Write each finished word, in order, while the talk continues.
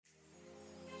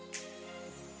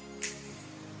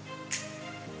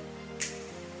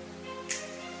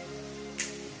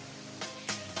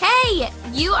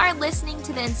You are listening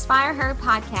to the Inspire Her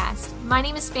podcast. My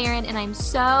name is Farin, and I'm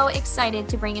so excited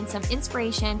to bring in some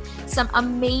inspiration, some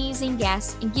amazing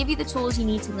guests, and give you the tools you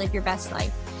need to live your best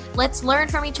life. Let's learn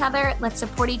from each other, let's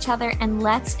support each other, and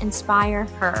let's inspire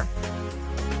her.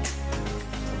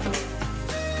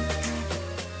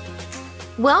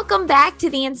 Welcome back to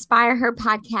the Inspire Her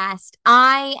podcast.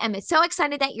 I am so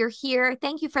excited that you're here.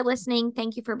 Thank you for listening.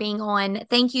 Thank you for being on.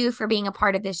 Thank you for being a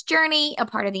part of this journey, a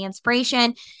part of the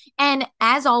inspiration. And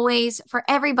as always, for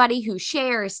everybody who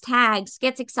shares, tags,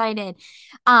 gets excited,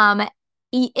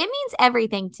 it means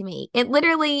everything to me. It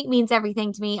literally means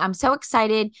everything to me. I'm so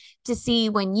excited to see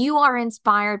when you are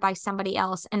inspired by somebody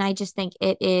else. And I just think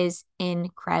it is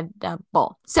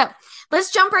incredible. So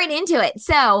let's jump right into it.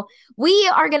 So we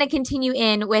are going to continue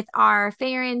in with our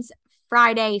Farin's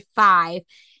Friday 5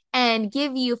 and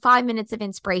give you 5 minutes of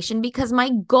inspiration, because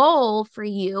my goal for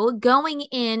you going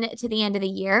into the end of the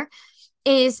year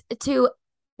is to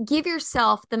give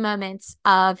yourself the moments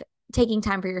of taking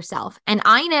time for yourself. And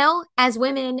I know as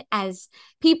women, as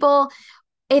people,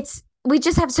 we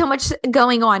just have so much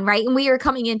going on, right? And we are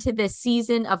coming into this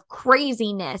season of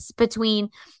craziness between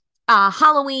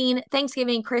Halloween,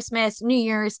 Thanksgiving, Christmas, New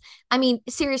Year's. I mean,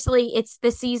 seriously, it's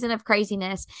the season of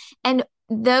craziness. And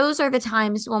those are the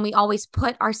times when we always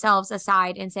put ourselves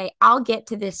aside and say, I'll get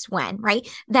to this when, right?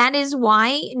 That is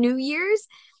why New Year's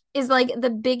is like the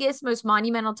biggest, most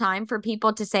monumental time for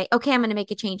people to say, okay, I'm going to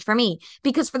make a change for me.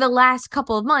 Because for the last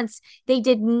couple of months, they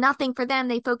did nothing for them.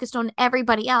 They focused on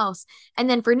everybody else. And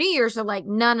then for New Year's, they're like,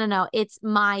 no, it's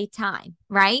my time,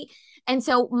 right? And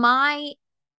so my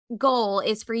goal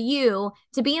is for you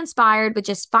to be inspired with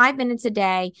just 5 minutes a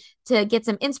day to get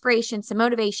some inspiration, some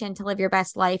motivation to live your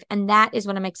best life. And that is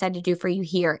what I'm excited to do for you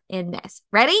here in this.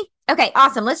 Ready? Okay,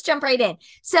 awesome. Let's jump right in.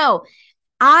 So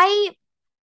I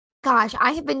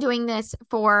have been doing this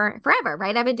for forever,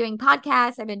 right? I've been doing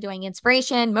podcasts, I've been doing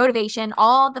inspiration, motivation,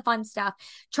 all the fun stuff,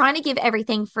 trying to give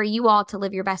everything for you all to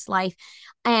live your best life.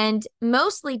 And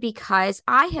mostly because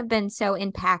I have been so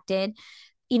impacted,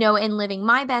 in living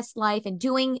my best life and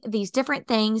doing these different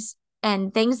things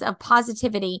and things of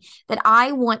positivity, that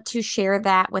I want to share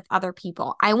that with other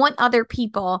people. I want other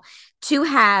people to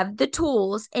have the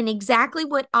tools and exactly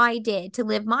what I did to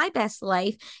live my best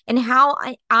life, and how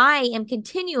I am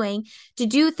continuing to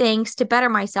do things to better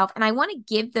myself. And I want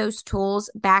to give those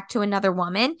tools back to another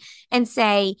woman and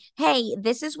say, hey,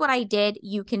 this is what I did.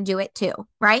 You can do it too,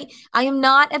 right? I am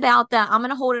not about the, I'm going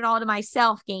to hold it all to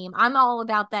myself game. I'm all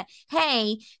about the,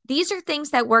 hey, these are things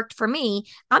that worked for me.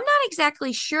 I'm not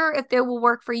exactly sure if they will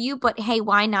work for you, but hey,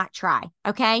 why not try?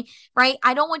 Okay. Right.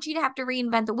 I don't want you to have to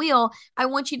reinvent the wheel. I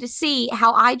want you to see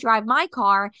how I drive my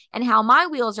car and how my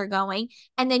wheels are going.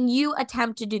 And then you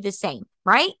attempt to do the same,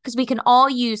 right? Because we can all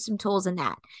use some tools in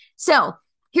that. So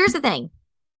here's the thing.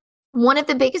 One of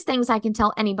the biggest things I can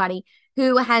tell anybody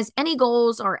who has any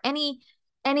goals or any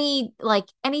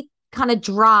kind of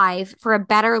drive for a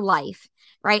better life,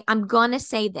 right? I'm going to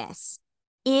say this.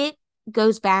 It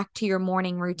goes back to your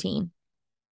morning routine.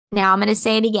 Now I'm going to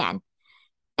say it again.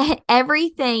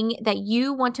 Everything that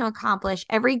you want to accomplish,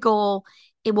 every goal,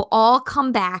 it will all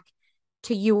come back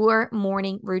to your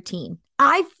morning routine.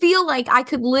 I feel like I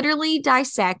could literally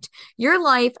dissect your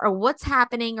life or what's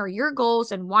happening or your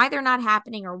goals and why they're not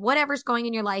happening or whatever's going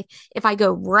in your life if I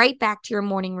go right back to your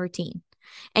morning routine.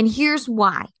 And here's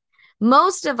why.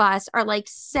 Most of us are like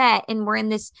set and we're in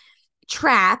this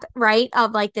trap, right?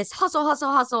 Of like this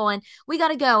hustle, and we got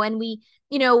to go. And we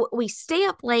stay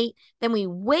up late, then we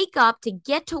wake up to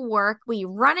get to work. We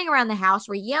running around the house.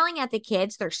 We're yelling at the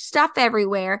kids. There's stuff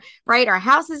everywhere, right? Our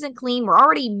house isn't clean. We're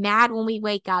already mad when we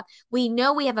wake up. We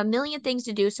know we have a million things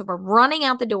to do. So we're running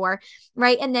out the door,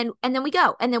 right? And then we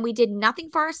go. And then we did nothing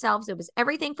for ourselves. It was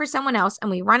everything for someone else.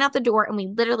 And we run out the door and we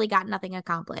literally got nothing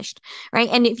accomplished, right?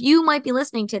 And if you might be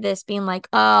listening to this being like,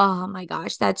 oh my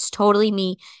gosh, that's totally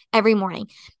me every morning.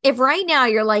 If right now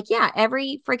you're like, yeah,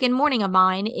 every freaking morning of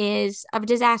mine is a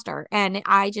disaster and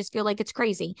I just feel like it's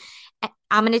crazy,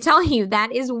 I'm going to tell you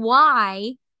that is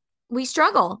why we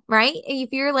struggle, right? If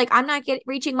you're like, I'm not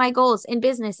reaching my goals in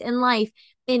business, in life,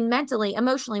 in mentally,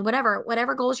 emotionally,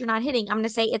 whatever goals you're not hitting, I'm going to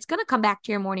say it's going to come back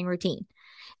to your morning routine.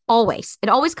 Always. It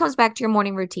always comes back to your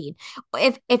morning routine.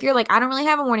 If you're like, I don't really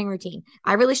have a morning routine,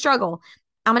 I really struggle,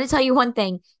 I'm going to tell you one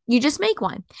thing, you just make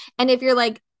one. And if you're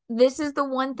like, this is the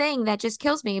one thing that just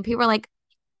kills me, and people are like,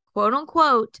 quote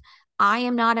unquote, I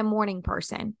am not a morning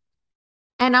person.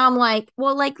 And I'm like,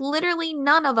 well, like literally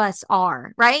none of us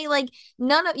are, right? Like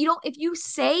if you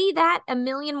say that a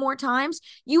million more times,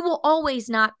 you will always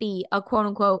not be a quote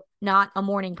unquote, not a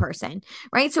morning person,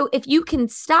 right? So if you can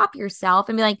stop yourself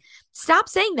and be like, Stop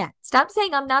saying that. Stop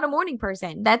saying I'm not a morning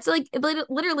person. That's like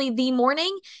literally the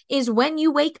morning is when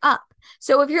you wake up.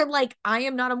 So if you're like, I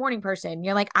am not a morning person,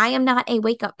 you're like, I am not a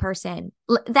wake up person.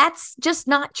 That's just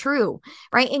not true,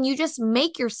 right? And you just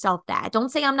make yourself that.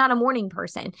 Don't say I'm not a morning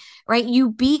person, right?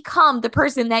 You become the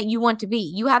person that you want to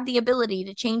be. You have the ability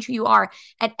to change who you are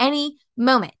at any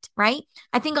moment, right?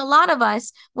 I think a lot of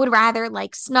us would rather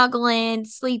like snuggle in,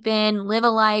 sleep in, live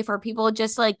a life, or people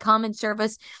just like come and serve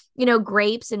us,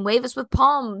 grapes and wave us with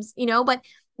palms, but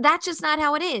that's just not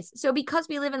how it is. So because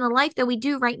we live in the life that we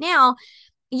do right now,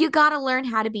 you got to learn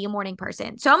how to be a morning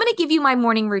person. So I'm going to give you my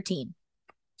morning routine.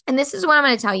 And this is what I'm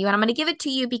going to tell you. And I'm going to give it to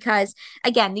you because,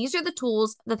 again, these are the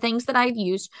tools, the things that I've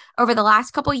used over the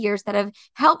last couple of years that have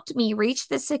helped me reach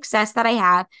the success that I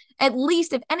have. At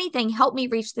least, if anything, help me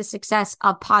reach the success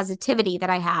of positivity that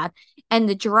I have and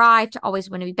the drive to always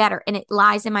want to be better. And it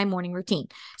lies in my morning routine.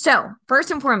 So first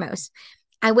and foremost,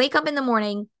 I wake up in the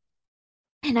morning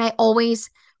and I always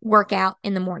work out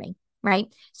in the morning.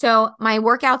 Right. So my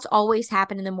workouts always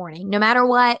happen in the morning, no matter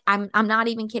what. I'm not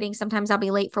even kidding. Sometimes I'll be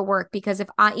late for work because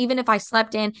even if I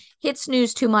slept in, hit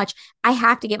snooze too much, I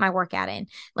have to get my workout in.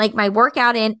 Like my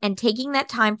workout in, and taking that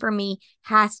time for me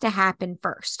has to happen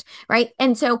first. Right.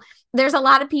 And so there's a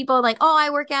lot of people like, oh, I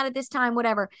work out at this time,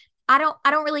 whatever. I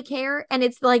don't really care. And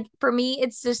it's like, for me,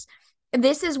 it's just,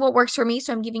 this is what works for me.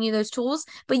 So I'm giving you those tools,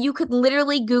 but you could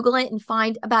literally Google it and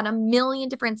find about a million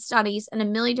different studies and a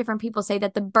million different people say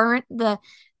that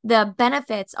the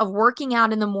benefits of working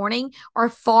out in the morning are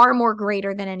far more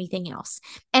greater than anything else.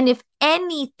 And if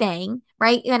anything,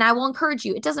 right, and I will encourage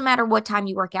you, it doesn't matter what time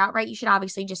you work out, right? You should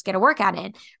obviously just get a workout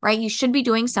in, right? You should be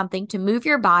doing something to move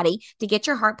your body, to get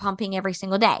your heart pumping every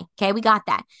single day. Okay, we got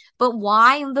that. But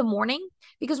why in the morning?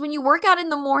 Because when you work out in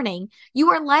the morning,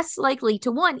 you are less likely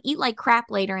to, one, eat like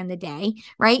crap later in the day,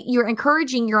 right? You're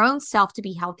encouraging your own self to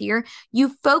be healthier.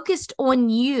 You focused on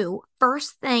you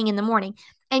first thing in the morning,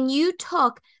 and you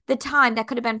took the time that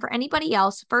could have been for anybody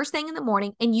else first thing in the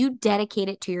morning and you dedicate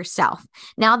it to yourself.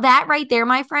 Now that right there,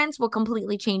 my friends, will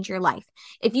completely change your life.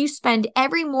 If you spend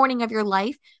every morning of your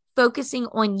life focusing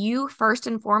on you first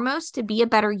and foremost to be a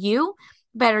better you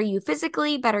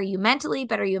physically, better you mentally,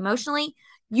 better you emotionally,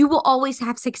 you will always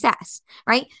have success,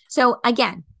 right? So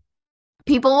again,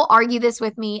 people will argue this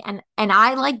with me and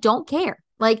I like don't care.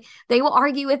 Like they will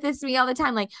argue with this to me all the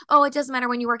time. Like, oh, it doesn't matter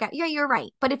when you work out. Yeah, you're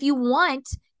right. But if you want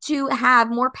to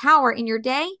have more power in your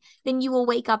day, then you will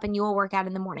wake up and you will work out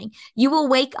in the morning. You will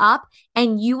wake up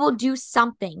and you will do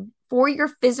something for your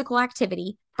physical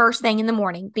activity first thing in the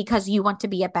morning because you want to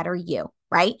be a better you,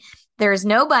 right? There's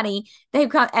nobody they've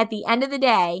got at the end of the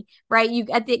day, right? You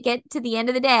get to the end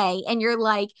of the day and you're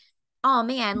like, oh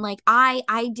man, like I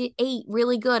did ate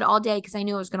really good all day because I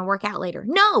knew I was going to work out later.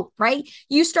 No, right?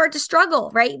 You start to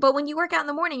struggle, right? But when you work out in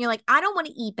the morning, you're like, I don't want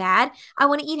to eat bad. I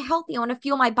want to eat healthy. I want to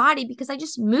fuel my body because I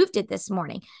just moved it this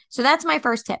morning. So that's my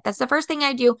first tip. That's the first thing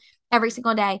I do every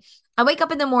single day. I wake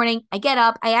up in the morning, I get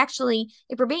up. I actually,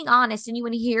 if we're being honest and you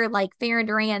want to hear like Farin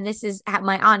Duran, this is at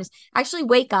my honest, I actually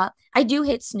wake up. I do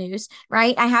hit snooze,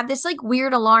 right? I have this like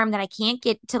weird alarm that I can't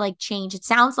get to like change. It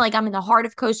sounds like I'm in the heart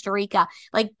of Costa Rica,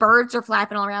 like birds are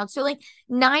flapping all around. So like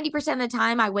 90% of the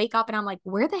time I wake up and I'm like,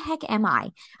 where the heck am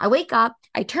I? I wake up,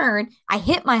 I turn, I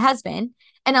hit my husband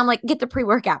and I'm like, get the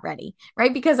pre-workout ready,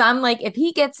 right? Because I'm like, if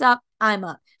he gets up, I'm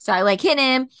up. So I like hit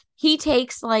him. He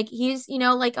takes like, he's,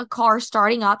 like a car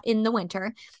starting up in the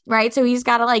winter, right? So he's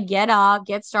got to like get up,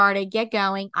 get started, get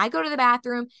going. I go to the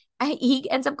bathroom. He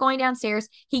ends up going downstairs.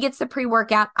 He gets the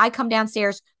pre-workout. I come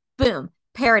downstairs. Boom.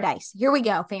 Paradise. Here we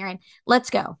go, Farin. Let's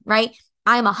go, right?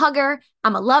 I'm a hugger.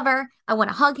 I'm a lover. I want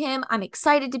to hug him. I'm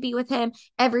excited to be with him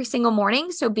every single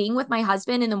morning. So being with my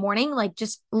husband in the morning, like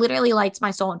just literally lights my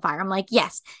soul on fire. I'm like,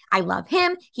 yes, I love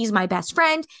him. He's my best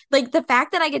friend. Like the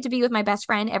fact that I get to be with my best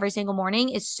friend every single morning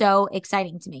is so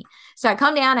exciting to me. So I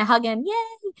come down, I hug him.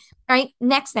 Yay. All right.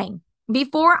 Next thing,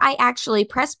 before I actually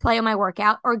press play on my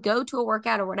workout or go to a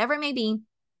workout or whatever it may be,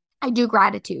 I do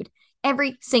gratitude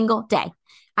every single day.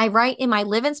 I write in my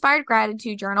Live Inspired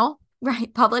Gratitude Journal,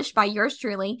 right, published by yours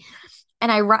truly.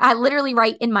 And I literally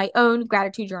write in my own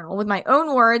gratitude journal with my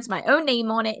own words, my own name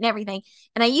on it and everything.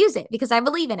 And I use it because I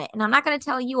believe in it. And I'm not going to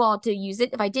tell you all to use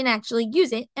it if I didn't actually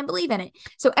use it and believe in it.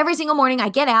 So every single morning I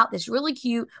get out this really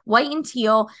cute white and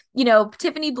teal,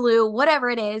 Tiffany blue,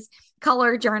 whatever it is,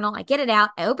 color journal. I get it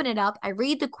out. I open it up. I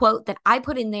read the quote that I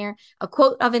put in there, a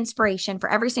quote of inspiration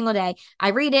for every single day. I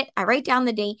read it. I write down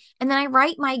the date and then I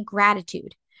write my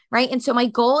gratitude. Right. And so my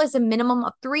goal is a minimum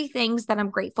of 3 things that I'm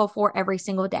grateful for every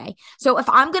single day. So if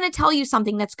I'm going to tell you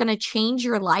something that's going to change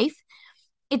your life,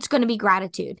 it's going to be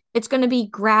gratitude. It's going to be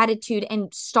gratitude and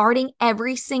starting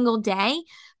every single day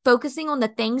focusing on the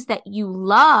things that you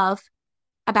love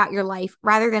about your life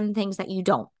rather than the things that you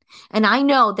don't. And I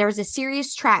know there's a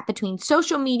serious trap between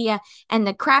social media and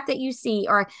the crap that you see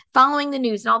or following the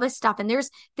news and all this stuff. And there's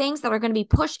things that are going to be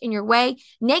pushed in your way.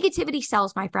 Negativity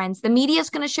sells, my friends. The media is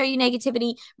going to show you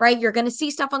negativity, right? You're going to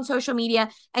see stuff on social media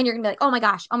and you're going to be like, oh my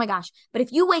gosh, oh my gosh. But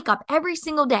if you wake up every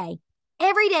single day,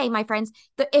 every day, my friends,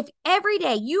 if every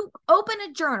day you open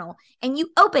a journal and you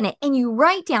open it and you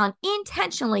write down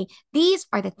intentionally, these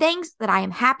are the things that I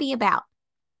am happy about,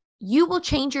 you will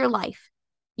change your life.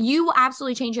 You will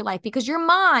absolutely change your life because your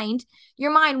mind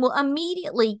will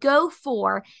immediately go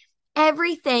for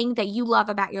everything that you love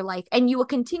about your life. And you will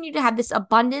continue to have this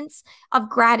abundance of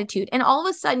gratitude. And all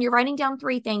of a sudden you're writing down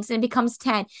 3 things and it becomes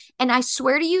 10. And I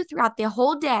swear to you, throughout the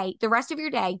whole day, the rest of your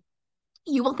day,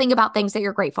 you will think about things that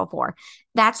you're grateful for.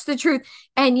 That's the truth.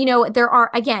 And there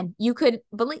are, again, you could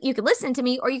listen to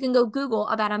me or you can go Google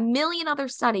about a million other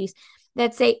studies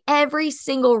that say, every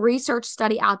single research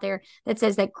study out there that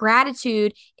says that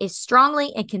gratitude is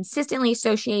strongly and consistently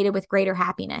associated with greater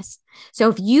happiness. So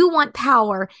if you want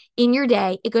power in your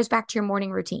day, it goes back to your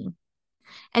morning routine.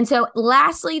 And so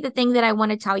lastly, the thing that I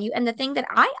want to tell you, and the thing that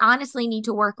I honestly need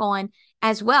to work on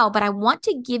as well, but I want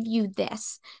to give you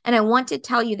this, and I want to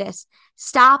tell you this: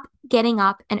 stop getting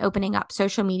up and opening up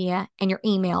social media and your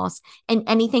emails and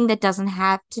anything that doesn't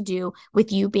have to do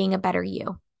with you being a better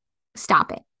you.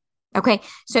 Stop it. Okay.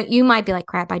 So you might be like,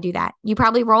 crap, I do that. You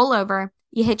probably roll over,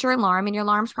 you hit your alarm, and your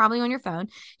alarm's probably on your phone.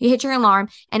 You hit your alarm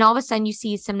and all of a sudden you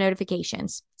see some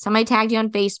notifications. Somebody tagged you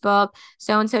on Facebook.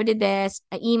 So-and-so did this.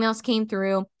 Emails came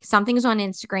through. Something's on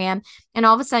Instagram. And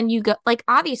all of a sudden you go, like,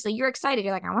 obviously you're excited.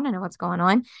 You're like, I want to know what's going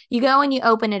on. You go and you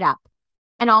open it up.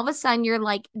 And all of a sudden you're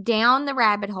like down the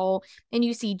rabbit hole and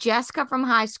you see Jessica from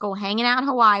high school hanging out in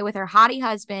Hawaii with her hottie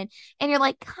husband. And you're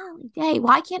like, golly day,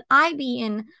 why can't I be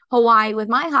in Hawaii with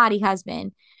my hottie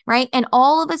husband? Right. And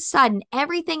all of a sudden,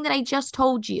 everything that I just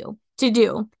told you to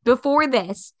do before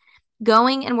this,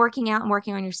 going and working out and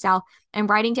working on yourself and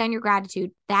writing down your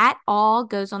gratitude, that all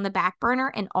goes on the back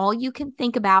burner. And all you can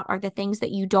think about are the things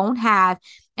that you don't have,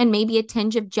 and maybe a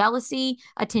tinge of jealousy,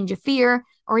 a tinge of fear,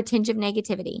 or a tinge of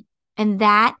negativity. And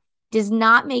that does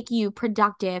not make you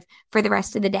productive for the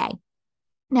rest of the day.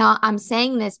 Now, I'm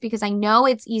saying this because I know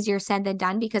it's easier said than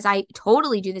done, because I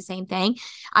totally do the same thing.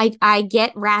 I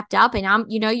get wrapped up and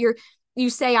you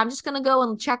say, I'm just going to go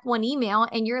and check one email,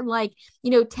 and you're like,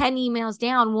 10 emails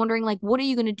down wondering like, what are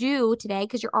you going to do today?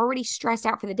 Because you're already stressed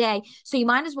out for the day. So you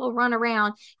might as well run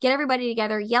around, get everybody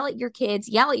together, yell at your kids,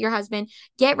 yell at your husband,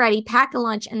 get ready, pack a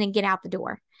lunch, and then get out the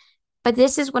door. But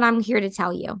this is what I'm here to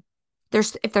tell you.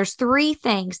 If there's 3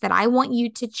 things that I want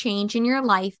you to change in your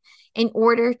life in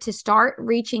order to start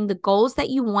reaching the goals that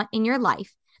you want in your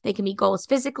life. They can be goals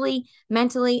physically,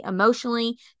 mentally,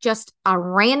 emotionally, just a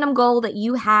random goal that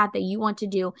you have that you want to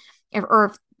do,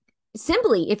 or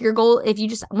simply if you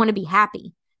just want to be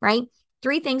happy, right?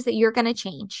 3 things that you're going to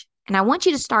change. And I want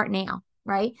you to start now,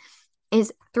 right?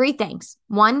 Is 3 things.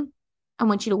 1, I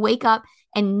want you to wake up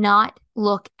and not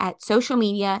look at social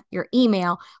media, your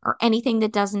email, or anything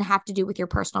that doesn't have to do with your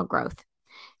personal growth.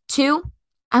 2,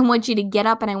 I want you to get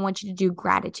up and I want you to do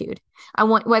gratitude. I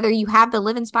want, whether you have the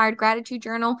Live Inspired Gratitude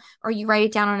Journal or you write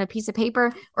it down on a piece of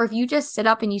paper, or if you just sit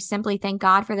up and you simply thank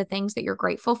God for the things that you're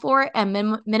grateful for, a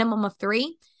minimum of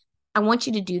 3, I want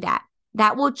you to do that.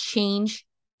 That will change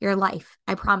your life.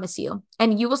 I promise you.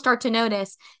 And you will start to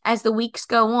notice as the weeks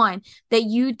go on that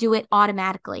you do it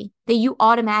automatically,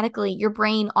 your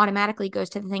brain automatically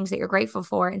goes to the things that you're grateful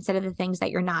for instead of the things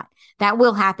that you're not. That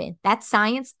will happen. That's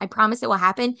science. I promise it will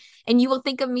happen. And you will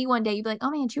think of me one day. You'll be like, oh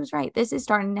man, she was right. This is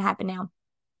starting to happen now.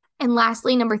 And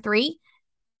lastly, number 3,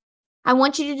 I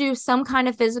want you to do some kind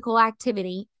of physical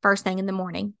activity first thing in the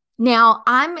morning. Now,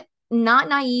 I'm not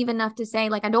naive enough to say,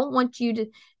 like, I don't want you to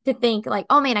think like,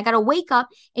 oh man, I got to wake up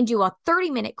and do a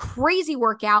 30-minute crazy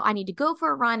workout. I need to go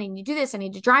for a run and you do this. I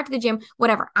need to drive to the gym,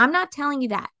 whatever. I'm not telling you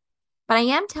that, but I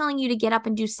am telling you to get up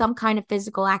and do some kind of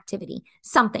physical activity,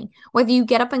 something, whether you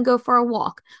get up and go for a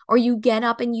walk, or you get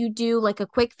up and you do like a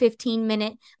quick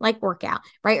 15-minute like workout,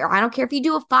 right? Or I don't care if you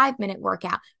do a 5-minute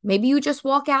workout. Maybe you just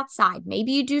walk outside.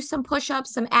 Maybe you do some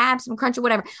push-ups, some abs, some crunch, or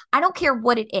whatever. I don't care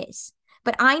what it is.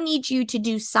 But I need you to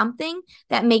do something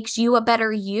that makes you a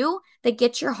better you, that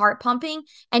gets your heart pumping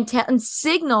and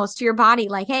signals to your body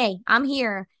like, hey, I'm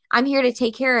here. I'm here to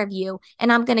take care of you,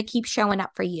 and I'm going to keep showing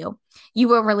up for you. You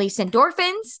will release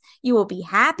endorphins. You will be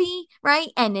happy, right?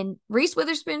 And then Reese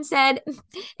Witherspoon said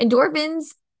endorphins,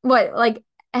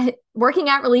 working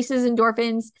out releases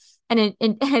endorphins,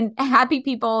 and happy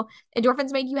people,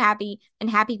 endorphins make you happy,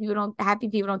 and happy people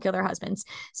don't kill their husbands.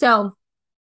 So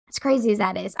As crazy as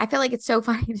that is, I feel like it's so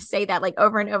funny to say that like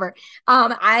over and over.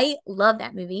 I love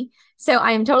that movie. So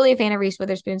I am totally a fan of Reese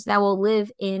Witherspoon. So that will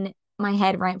live in my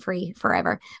head rent free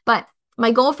forever. But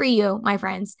my goal for you, my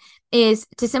friends, is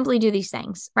to simply do these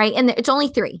things, right? And it's only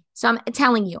three. So I'm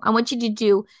telling you, I want you to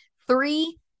do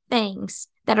three things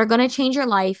that are going to change your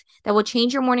life, that will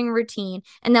change your morning routine,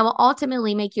 and that will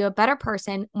ultimately make you a better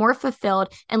person, more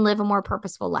fulfilled, and live a more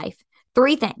purposeful life.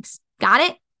 Three things. Got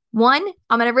it? One,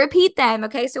 I'm going to repeat them.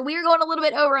 Okay. So we are going a little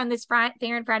bit over on this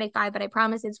Farin Friday 5, but I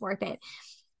promise it's worth it.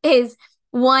 Is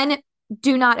one,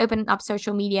 do not open up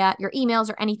social media, your emails,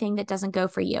 or anything that doesn't go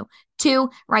for you. Two,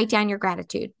 write down your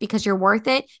gratitude because you're worth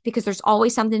it, because there's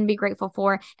always something to be grateful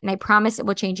for. And I promise it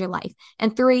will change your life.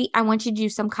 And three, I want you to do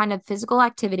some kind of physical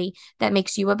activity that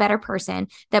makes you a better person,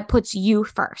 that puts you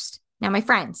first. Now, my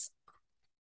friends,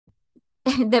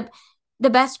 the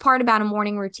best part about a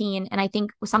morning routine, and I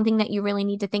think something that you really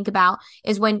need to think about,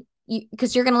 is when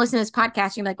because you're going to listen to this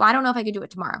podcast, you're like, well, I don't know if I could do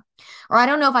it tomorrow, or I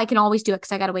don't know if I can always do it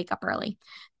because I got to wake up early.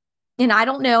 And I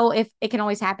don't know if it can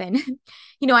always happen.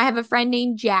 I have a friend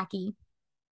named Jackie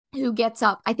who gets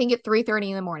up, I think at 3:30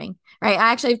 in the morning, right?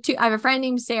 I actually have I have a friend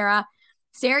named Sarah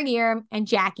Gear and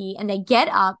Jackie, and they get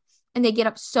up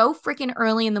so freaking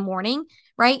early in the morning,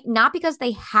 right? Not because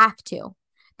they have to,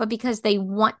 but because they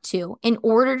want to in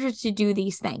order to do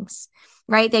these things,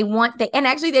 right? And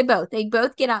actually they both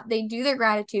get up, they do their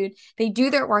gratitude, they do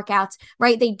their workouts,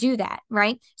 right? They do that,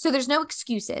 right? So there's no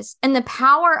excuses. And the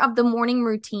power of the morning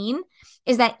routine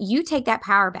is that you take that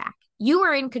power back. You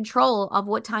are in control of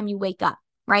what time you wake up,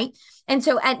 right? And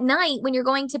so at night, when you're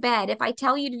going to bed, if I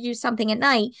tell you to do something at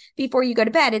night before you go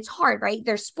to bed, it's hard, right?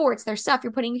 There's sports, there's stuff,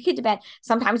 you're putting your kid to bed.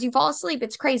 Sometimes you fall asleep.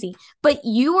 It's crazy, but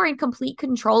you are in complete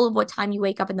control of what time you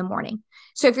wake up in the morning.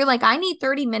 So if you're like, I need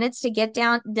 30 minutes to get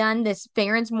done this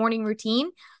Farin's morning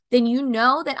routine, then you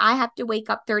know that I have to wake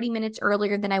up 30 minutes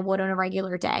earlier than I would on a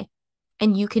regular day.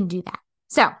 And you can do that.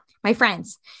 So my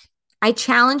friends, I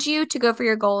challenge you to go for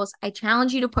your goals. I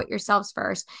challenge you to put yourselves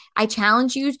first. I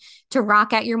challenge you to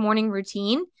rock out your morning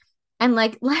routine and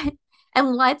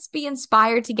let's be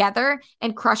inspired together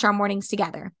and crush our mornings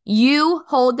together. You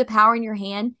hold the power in your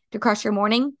hand to crush your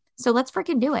morning. So let's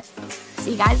freaking do it.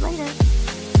 See you guys later.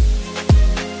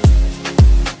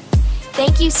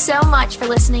 Thank you so much for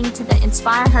listening to the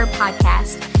Inspire Her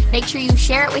podcast. Make sure you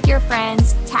share it with your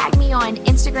friends, tag me on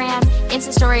Instagram,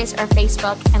 Insta Stories, or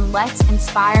Facebook, and let's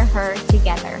inspire her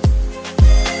together.